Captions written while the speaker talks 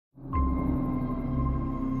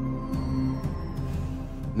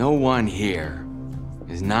No one here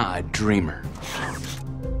is not a dreamer.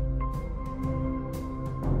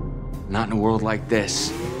 Not in a world like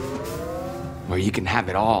this, where you can have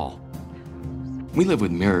it all. We live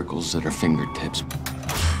with miracles at our fingertips.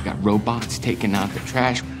 We got robots taking out the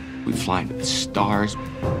trash. We fly to the stars.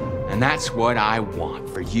 And that's what I want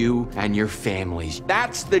for you and your families.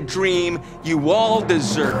 That's the dream you all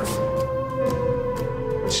deserve.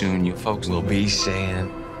 Soon you folks will be saying,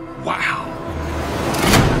 wow,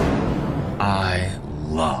 I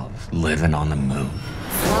love living on the moon.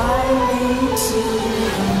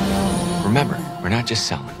 Remember, we're not just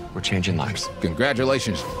selling, we're changing lives.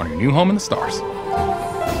 Congratulations on your new home in the stars.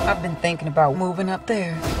 I've been thinking about moving up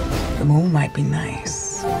there. The moon might be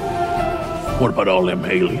nice. What about all them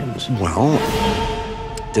aliens? Well,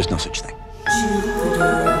 there's no such thing.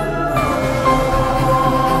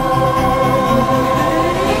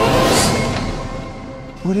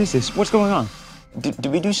 What is this? What's going on? Did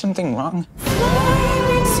we do something wrong?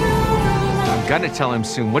 I'm gonna tell him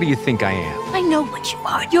soon. What do you think I am? I know what you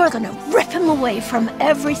are. You're gonna rip him away from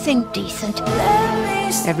everything decent.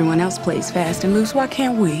 Everyone else plays fast and loose. Why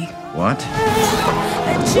can't we? What?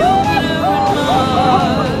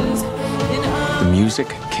 The music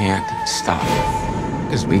can't stop.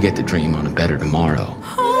 Because we get to dream on a better tomorrow.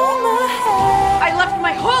 I left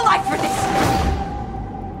my whole life for this.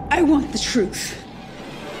 I want the truth.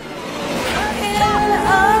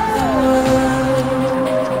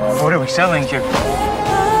 What are we selling here?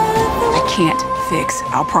 I can't fix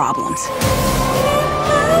our problems.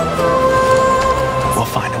 We'll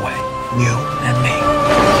find a way. You and me.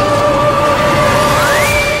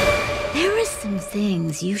 There are some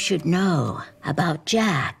things you should know about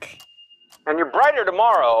Jack. And your brighter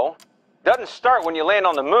tomorrow doesn't start when you land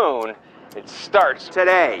on the moon. It starts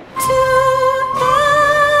today.